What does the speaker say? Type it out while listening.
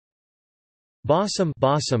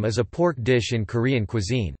Bossam is a pork dish in Korean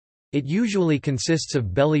cuisine. It usually consists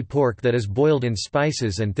of belly pork that is boiled in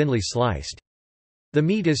spices and thinly sliced. The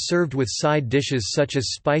meat is served with side dishes such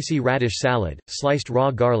as spicy radish salad, sliced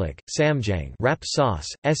raw garlic, samjang wrap sauce,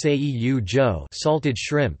 saeu jo salted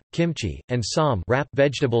shrimp, kimchi, and som wrap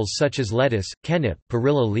vegetables such as lettuce, kennip,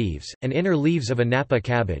 perilla leaves, and inner leaves of a napa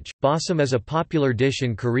cabbage. Bossam is a popular dish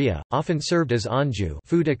in Korea, often served as anju,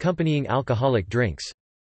 food accompanying alcoholic drinks.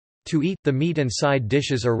 To eat, the meat and side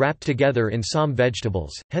dishes are wrapped together in som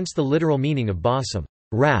vegetables, hence the literal meaning of bossam,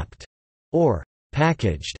 wrapped, or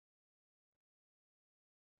packaged.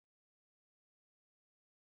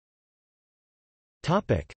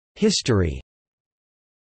 History.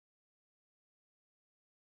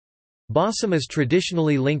 Bossam is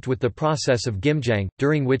traditionally linked with the process of gimjang,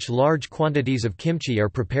 during which large quantities of kimchi are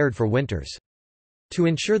prepared for winters. To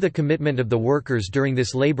ensure the commitment of the workers during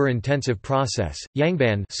this labor-intensive process,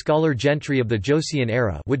 yangban scholar gentry of the Joseon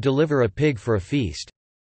era would deliver a pig for a feast.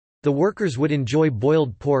 The workers would enjoy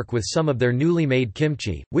boiled pork with some of their newly made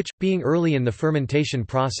kimchi, which, being early in the fermentation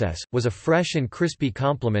process, was a fresh and crispy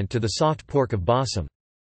complement to the soft pork of bossam.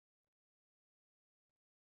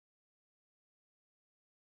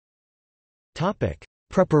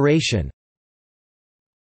 Preparation.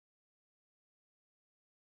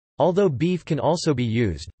 Although beef can also be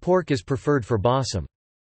used, pork is preferred for bossam.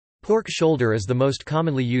 Pork shoulder is the most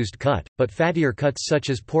commonly used cut, but fattier cuts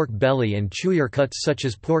such as pork belly and chewier cuts such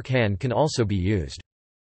as pork hand can also be used.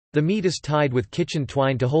 The meat is tied with kitchen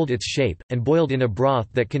twine to hold its shape, and boiled in a broth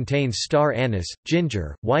that contains star anise,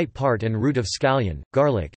 ginger, white part and root of scallion,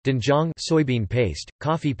 garlic, doenjang soybean paste,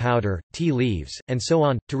 coffee powder, tea leaves, and so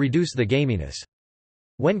on, to reduce the gaminess.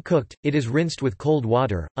 When cooked, it is rinsed with cold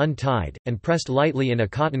water, untied, and pressed lightly in a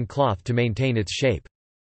cotton cloth to maintain its shape.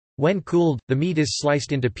 When cooled, the meat is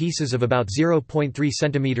sliced into pieces of about 0.3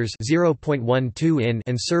 cm (0.12 in)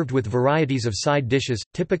 and served with varieties of side dishes,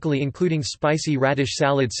 typically including spicy radish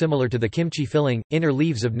salad similar to the kimchi filling, inner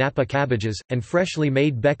leaves of napa cabbages, and freshly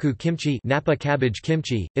made baeku kimchi, napa cabbage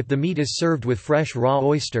kimchi. If the meat is served with fresh raw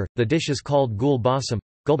oyster, the dish is called gul bossam,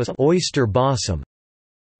 oyster bossam.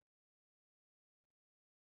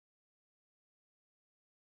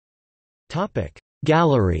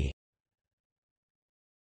 Gallery.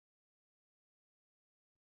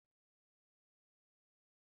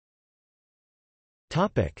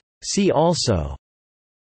 See also: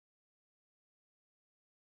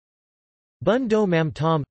 Bun do mam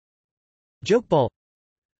tom, Jokbal,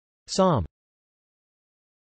 Som.